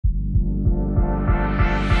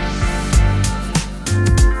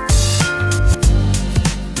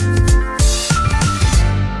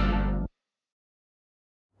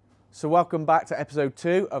So welcome back to episode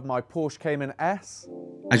 2 of my Porsche Cayman S.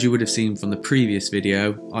 As you would have seen from the previous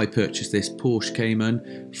video, I purchased this Porsche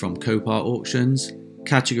Cayman from Copart auctions.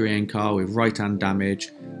 Category N car with right-hand damage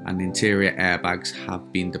and interior airbags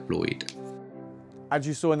have been deployed. As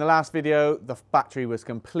you saw in the last video, the battery was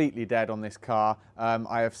completely dead on this car.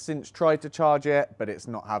 I have since tried to charge it, but it's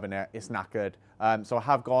not having it, it's knackered. So I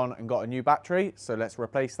have gone and got a new battery, so let's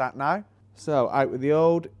replace that now. So out with the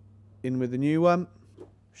old, in with the new one.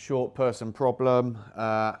 Short person problem.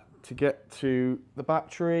 To get to the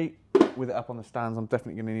battery, with it up on the stands, I'm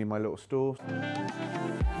definitely going to need my little stool.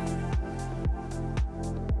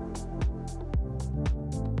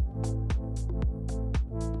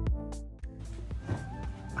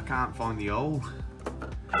 I can't find the hole.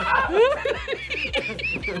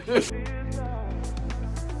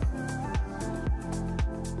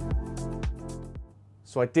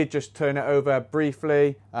 So I did just turn it over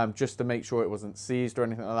briefly, just to make sure it wasn't seized or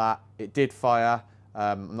anything like that. It did fire.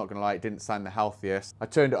 I'm not gonna lie, it didn't sound the healthiest. I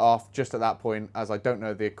turned it off just at that point, as I don't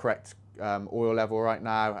know the correct oil level right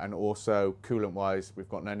now, and also coolant wise, we've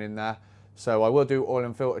got none in there. So I will do oil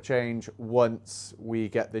and filter change once we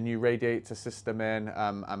get the new radiator system in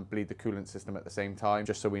and bleed the coolant system at the same time,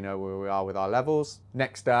 just so we know where we are with our levels.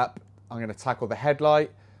 Next up, I'm gonna tackle the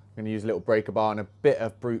headlight. I'm going to use a little breaker bar and a bit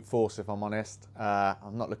of brute force, if I'm honest.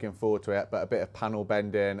 I'm not looking forward to it, but a bit of panel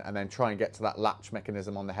bending, and then try and get to that latch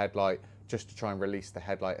mechanism on the headlight just to try and release the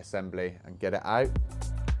headlight assembly and get it out.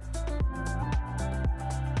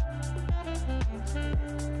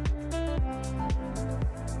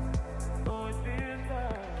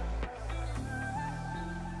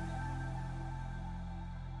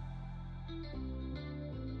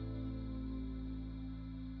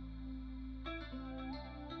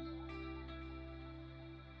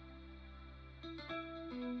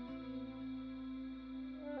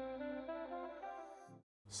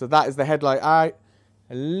 So that is the headlight out.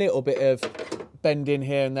 A little bit of bending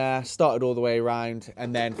here and there, started all the way around,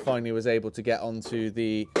 and then finally was able to get onto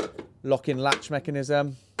the lock-in latch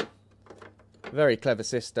mechanism. Very clever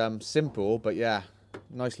system, simple, but yeah,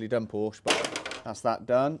 nicely done, Porsche, but that's that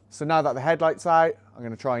done. So now that the headlight's out, I'm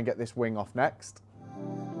gonna try and get this wing off next.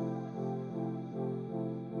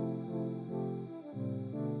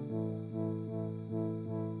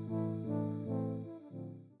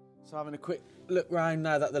 So having a quick look round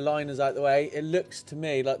now that the liner's out the way, it looks to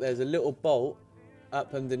me like there's a little bolt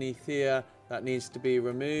up underneath here that needs to be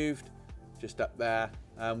removed, just up there,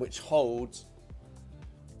 which holds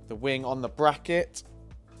the wing on the bracket.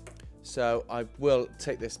 So I will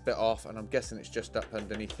take this bit off, and I'm guessing it's just up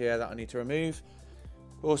underneath here that I need to remove.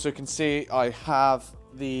 Also can see I have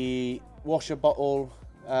the washer bottle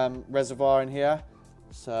reservoir in here,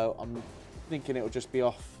 so I'm thinking it will just be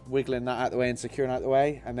off wiggling that out the way and securing out the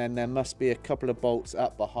way, and then there must be a couple of bolts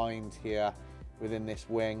up behind here within this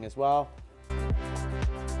wing as well.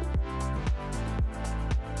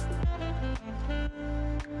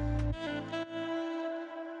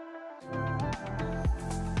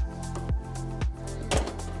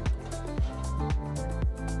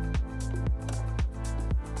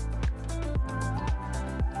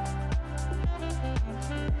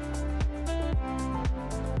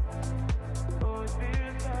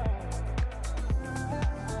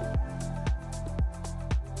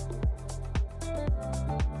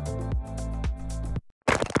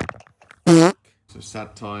 So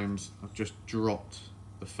sad times, I've just dropped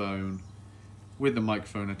the phone with the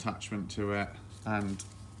microphone attachment to it, and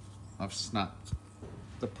I've snapped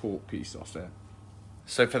the port piece off it.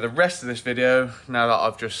 So for the rest of this video, now that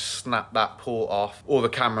I've just snapped that port off, or the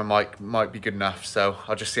camera mic might be good enough, so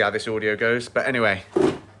I'll just see how this audio goes. But anyway,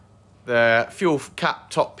 the fuel cap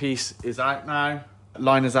top piece is out now.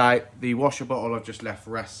 Liner's out. The washer bottle I've just left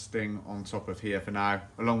resting on top of here for now,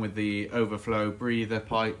 along with the overflow breather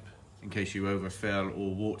pipe. In case you overfill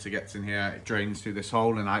or water gets in here, it drains through this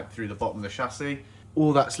hole and out through the bottom of the chassis.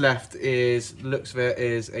 All that's left is, looks of it,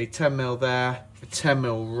 is a 10mm there, a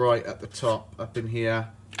 10mm right at the top up in here.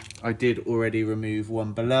 I did already remove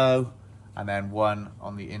one below, and then one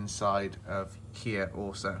on the inside of here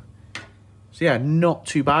also. So yeah, not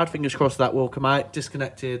too bad. Fingers crossed that will come out.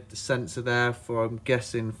 Disconnected the sensor there for, I'm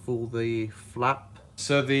guessing, for the flap.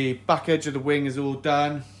 So the back edge of the wing is all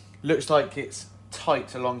done. Looks like it's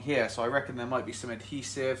tight along here, so I reckon there might be some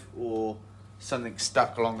adhesive or something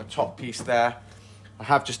stuck along the top piece there. I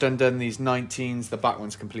have just undone these 19s, the back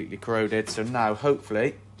one's completely corroded, so now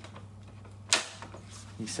hopefully,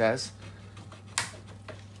 he says,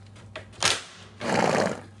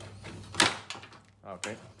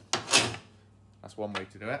 okay, that's one way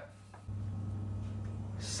to do it.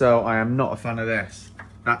 So I am not a fan of this.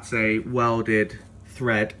 That's a welded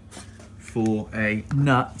thread for a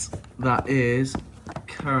nut that is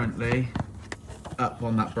currently up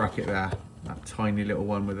on that bracket there. That tiny little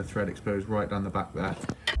one with the thread exposed right down the back there.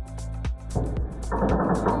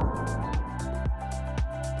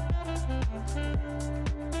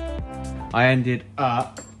 I ended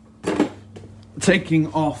up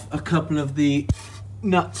taking off a couple of the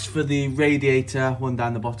nuts for the radiator, one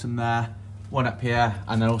down the bottom there, one up here,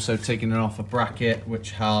 and then also taking off a bracket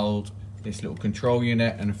which held this little control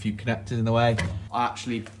unit and a few connectors in the way. I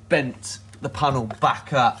actually bent the panel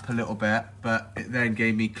back up a little bit, but it then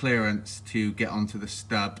gave me clearance to get onto the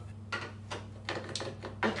stub.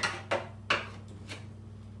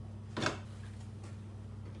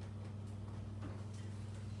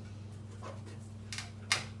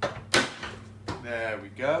 There we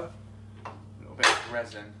go. A little bit of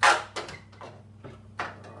resin.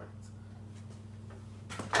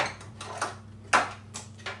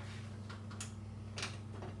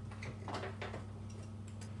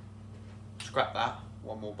 Scrap that,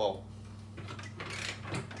 one more bolt.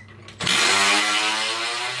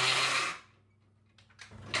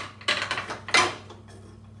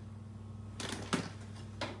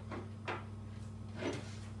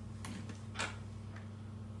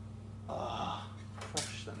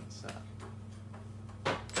 Crush sensor.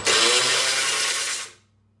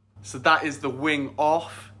 So that is the wing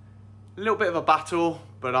off. A little bit of a battle,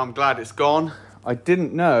 but I'm glad it's gone. I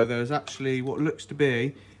didn't know there was actually what looks to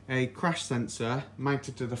be a crash sensor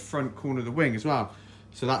mounted to the front corner of the wing as well.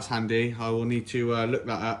 So that's handy. I will need to look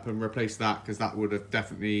that up and replace that, because that would have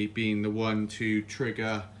definitely been the one to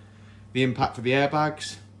trigger the impact for the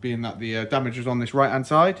airbags, being that the damage was on this right hand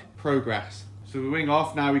side. Progress. So the wing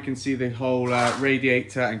off, now we can see the whole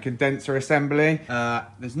radiator and condenser assembly.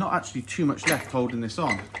 There's not actually too much left holding this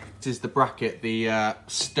on. This is the bracket the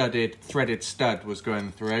studded, threaded stud was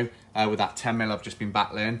going through with that 10mm I've just been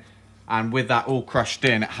battling. And with that all crushed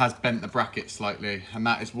in, it has bent the bracket slightly. And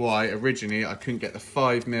that is why originally I couldn't get the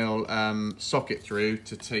 5mm socket through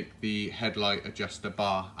to take the headlight adjuster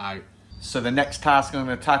bar out. So the next task I'm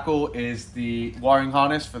going to tackle is the wiring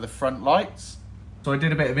harness for the front lights. So I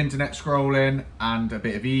did a bit of internet scrolling and a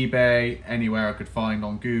bit of eBay, anywhere I could find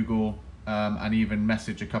on Google, and even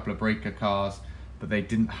message a couple of breaker cars, but they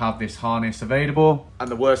didn't have this harness available. And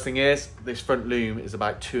the worst thing is, this front loom is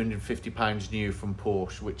about £250 new from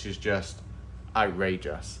Porsche, which is just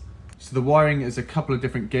outrageous. So the wiring is a couple of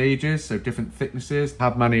different gauges, so different thicknesses.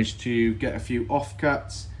 I've managed to get a few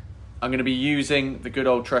offcuts. I'm gonna be using the good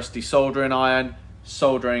old trusty soldering iron,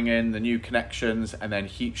 soldering in the new connections and then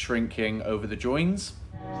heat shrinking over the joins.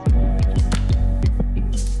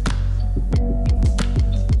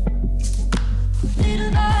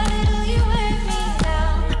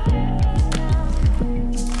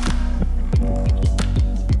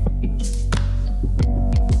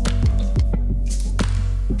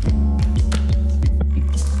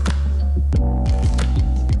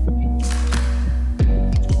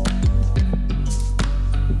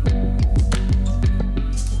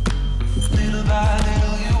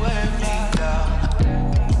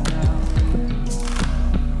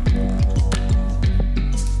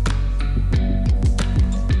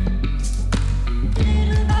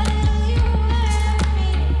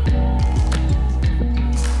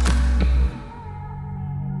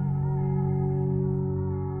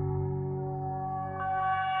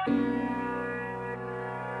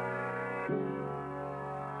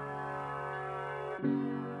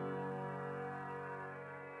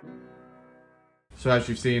 So as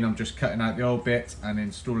you've seen, I'm just cutting out the old bit and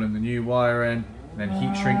installing the new wiring, and then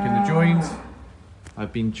heat shrinking the joins.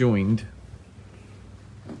 I've been joined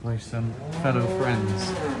by some fellow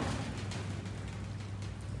friends.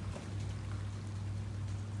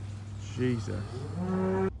 Jesus.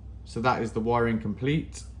 So that is the wiring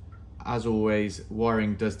complete. As always,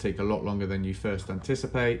 wiring does take a lot longer than you first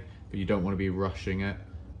anticipate, but you don't want to be rushing it.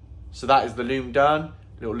 So that is the loom done.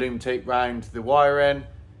 Little loom tape round the wiring,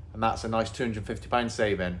 and that's a nice £250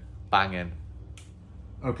 saving. Banging.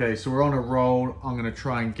 Okay, so we're on a roll. I'm gonna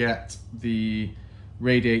try and get the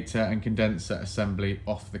radiator and condenser assembly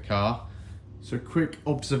off the car. So quick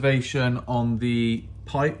observation on the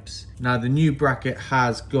pipes. Now the new bracket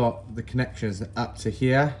has got the connections up to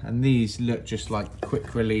here, and these look just like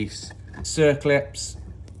quick release circlips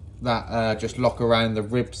that just lock around the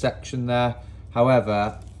rib section there.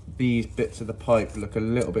 However, these bits of the pipe look a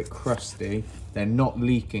little bit crusty. They're not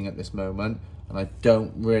leaking at this moment, and I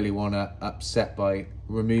don't really want to upset by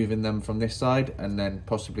removing them from this side and then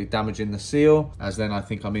possibly damaging the seal, as then I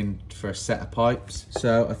think I'm in for a set of pipes.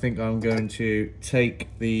 So I think I'm going to take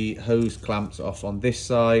the hose clamps off on this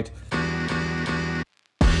side.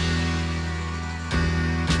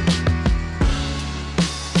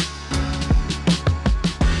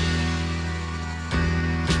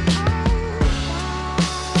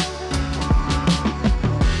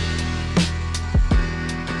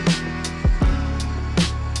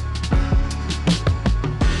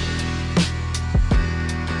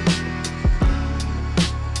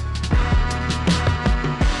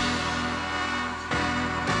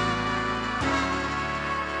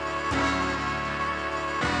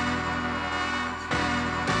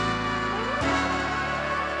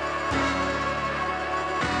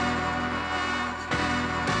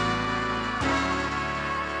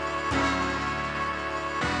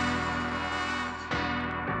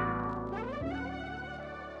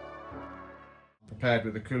 prepared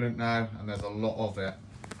with the coolant now, and there's a lot of it.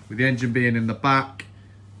 With the engine being in the back,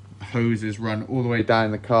 hoses run all the way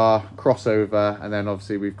down the car, crossover, and then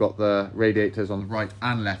obviously we've got the radiators on the right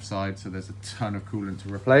and left side, so there's a ton of coolant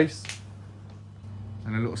to replace.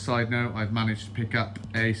 And a little side note, I've managed to pick up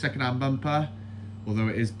a second-hand bumper, although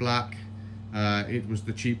it is black. It was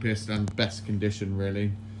the cheapest and best condition,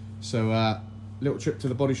 really. So little trip to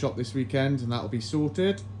the body shop this weekend, and that'll be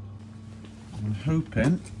sorted. I'm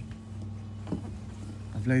hoping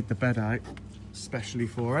I've laid the bed out especially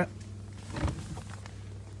for it,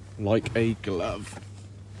 like a glove.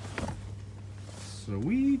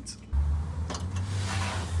 Sweet.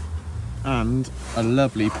 And a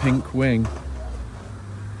lovely pink wing.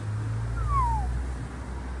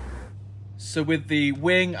 So with the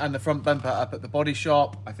wing and the front bumper up at the body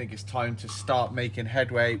shop, I think it's time to start making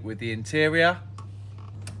headway with the interior.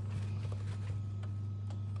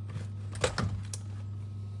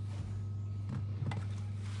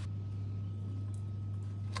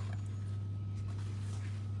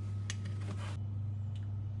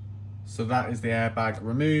 So that is the airbag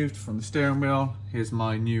removed from the steering wheel. Here's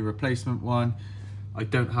my new replacement one. I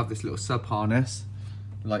don't have this little sub harness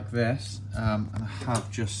like this, and I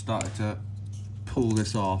have just started to pull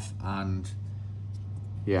this off, and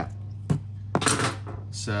yeah.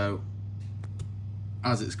 So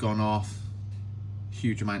as it's gone off,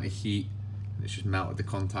 huge amount of heat, and it's just melted the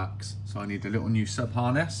contacts. So I need a little new sub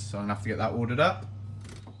harness, so I'm gonna have to get that ordered up.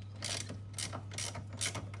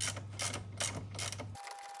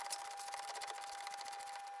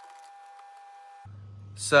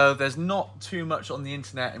 So there's not too much on the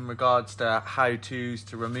internet in regards to how-tos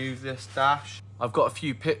to remove this dash. I've got a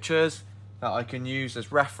few pictures that I can use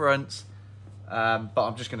as reference, but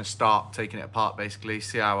I'm just going to start taking it apart basically,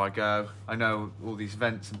 see how I go. I know all these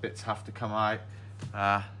vents and bits have to come out.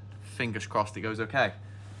 Fingers crossed it goes okay.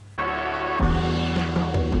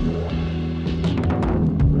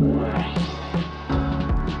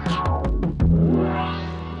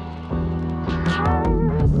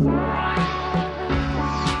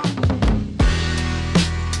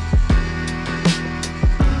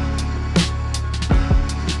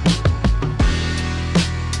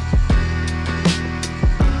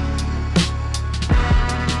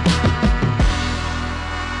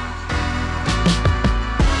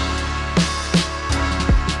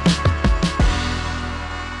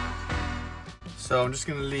 So I'm just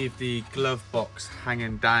going to leave the glove box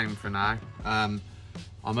hanging down for now. I'm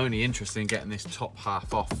only interested in getting this top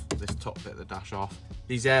half off, this top bit of the dash off.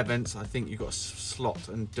 These air vents, I think you've got to slot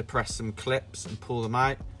and depress some clips and pull them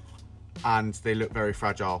out, and they look very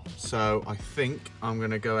fragile. So I think I'm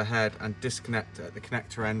going to go ahead and disconnect at the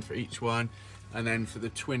connector end for each one, and then for the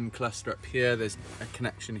twin cluster up here, there's a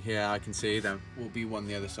connection here I can see. There will be one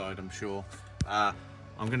the other side, I'm sure.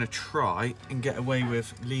 I'm going to try and get away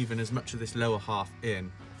with leaving as much of this lower half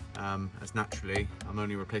in, as naturally I'm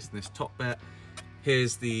only replacing this top bit.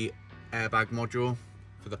 Here's the airbag module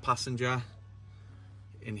for the passenger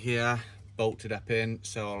in here, bolted up in,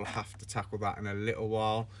 so I'll have to tackle that in a little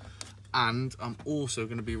while. And I'm also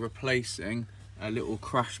going to be replacing a little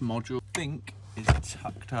crash module, I think is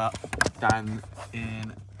tucked up down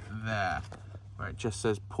in there where it just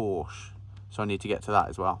says Porsche, so I need to get to that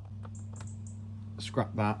as well.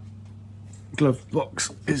 Scrap that. Glove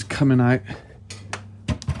box is coming out.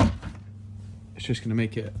 It's just going to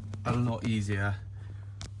make it a lot easier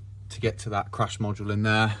to get to that crash module in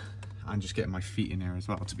there, and just getting my feet in here as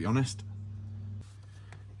well, to be honest.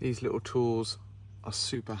 These little tools are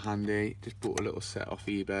super handy. Just bought a little set off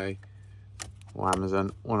eBay or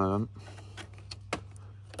Amazon, one of them,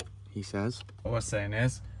 he says. What I was saying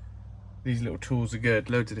is, these little tools are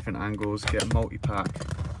good, loads of different angles, get a multi-pack.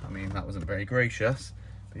 I mean, that wasn't very gracious,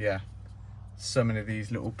 but yeah, so many of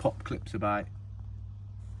these little pop clips about,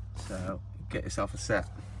 so get yourself a set.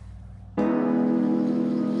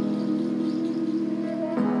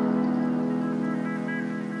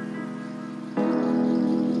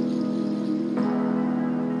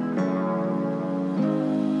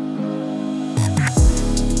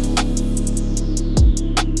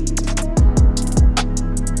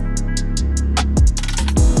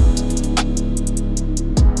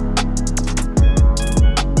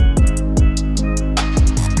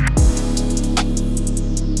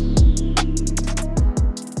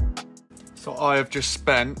 I have just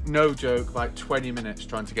spent, no joke, about 20 minutes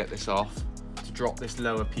trying to get this off, to drop this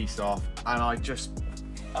lower piece off, and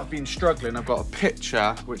I've been struggling. I've got a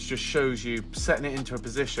picture which just shows you setting it into a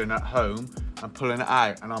position at home and pulling it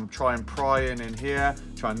out, and I'm trying prying in here,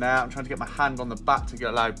 trying there, I'm trying to get my hand on the back to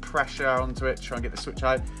get allow pressure onto it, try and get the switch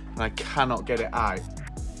out, and I cannot get it out.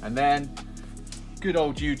 And then good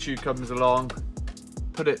old YouTube comes along,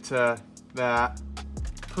 put it to there,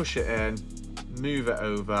 push it in, move it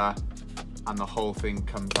over, and the whole thing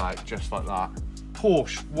comes out just like that.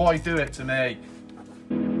 Porsche, why do it to me?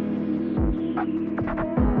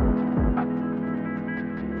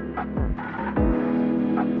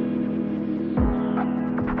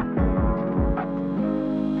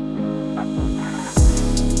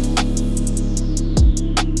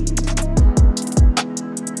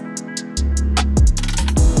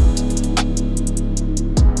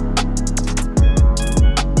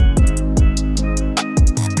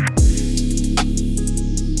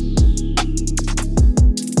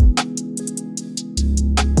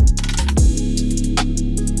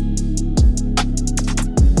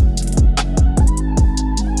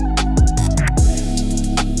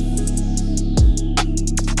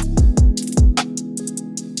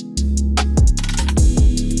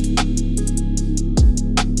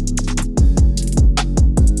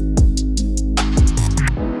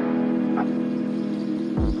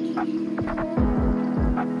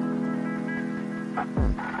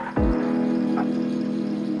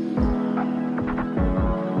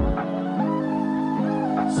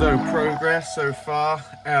 So progress so far,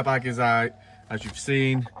 airbag is out, as you've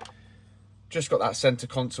seen. Just got that center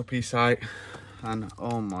console piece out, and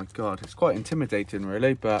oh my god, it's quite intimidating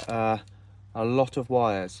really, but a lot of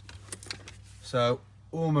wires. So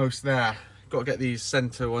almost there. Got to get these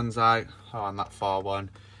center ones out, and that far one,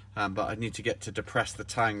 but I need to get to depress the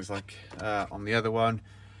tangs like on the other one,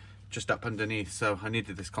 just up underneath. So I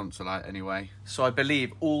needed this console out anyway. So I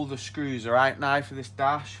believe all the screws are out now for this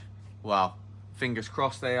dash. Well, fingers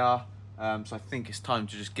crossed they are. So I think it's time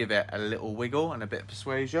to just give it a little wiggle and a bit of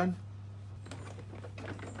persuasion.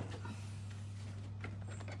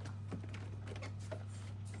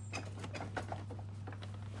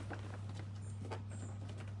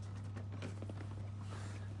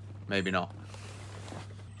 Maybe not.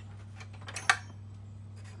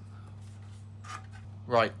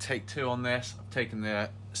 Right, take two on this. I've taken the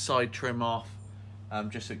side trim off,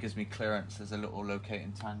 just so it gives me clearance. There's a little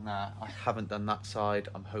locating tang there. I haven't done that side.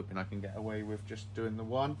 I'm hoping I can get away with just doing the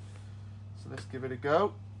one. So let's give it a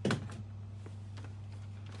go. Yeah,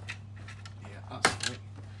 that's it.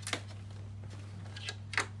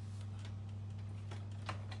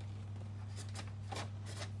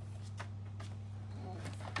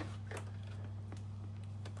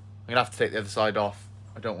 I'm gonna have to take the other side off.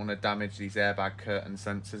 I don't want to damage these airbag curtain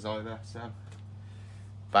sensors either, so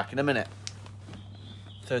back in a minute.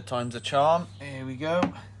 Third time's a charm. Here we go.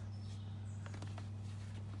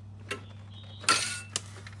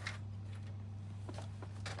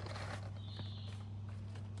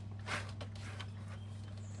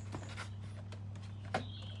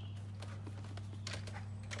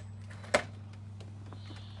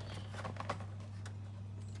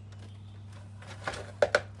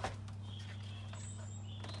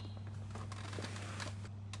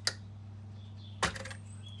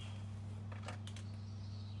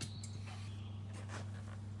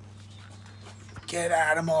 Get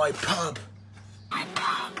out of my pub! My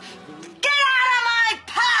pub! Get out of my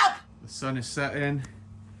pub! The sun is setting,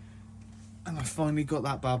 and I finally got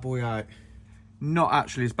that bad boy out. Not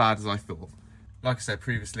actually as bad as I thought. Like I said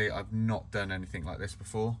previously, I've not done anything like this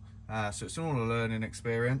before, so it's all a learning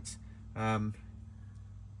experience. That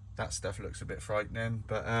stuff looks a bit frightening,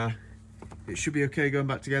 but it should be okay going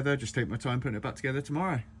back together. Just take my time putting it back together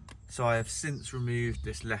tomorrow. So I have since removed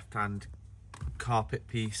this left-hand carpet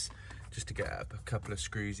piece, just to get up a couple of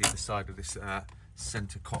screws either side of this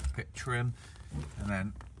center cockpit trim, and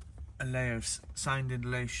then a layer of sound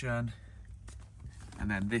insulation,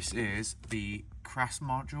 and then this is the crash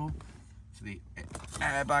module for the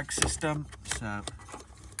airbag system. So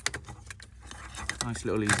nice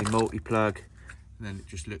little easy multi-plug, and then it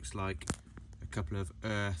just looks like a couple of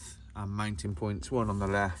earth and mounting points, one on the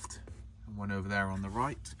left and one over there on the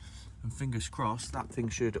right, and fingers crossed that thing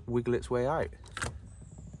should wiggle its way out.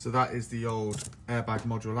 So that is the old airbag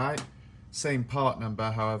module out. Same part number,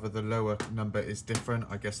 however the lower number is different.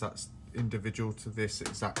 I guess that's individual to this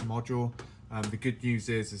exact module. The good news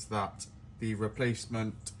is that the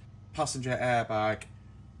replacement passenger airbag,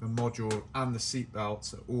 the module and the seat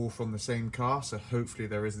belts are all from the same car, so hopefully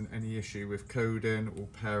there isn't any issue with coding or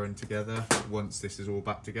pairing together once this is all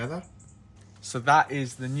back together. So that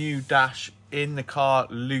is the new dash in the car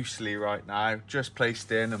loosely right now, just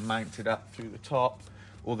placed in and mounted up through the top.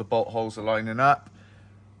 All the bolt holes are lining up.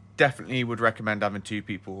 Definitely would recommend having two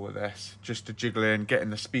people with this, just to jiggle in,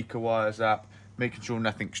 getting the speaker wires up, making sure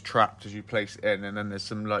nothing's trapped as you place it in, and then there's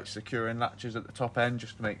some like securing latches at the top end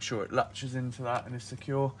just to make sure it latches into that and is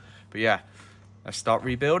secure. But yeah, let's start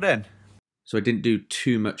rebuilding. So I didn't do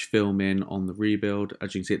too much filming on the rebuild.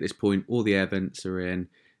 As you can see at this point, all the air vents are in,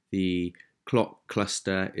 the clock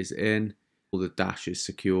cluster is in, all the dash is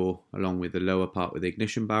secure, along with the lower part with the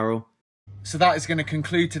ignition barrel. So that is going to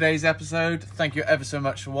conclude today's episode. Thank you ever so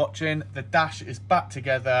much for watching. The dash is back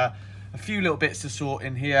together. A few little bits to sort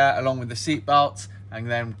in here, along with the seat belts,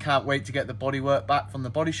 and then can't wait to get the bodywork back from the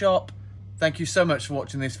body shop. Thank you so much for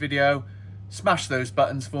watching this video. Smash those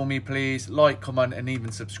buttons for me, please. Like, comment, and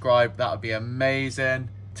even subscribe. That would be amazing.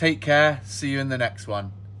 Take care. See you in the next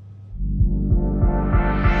one.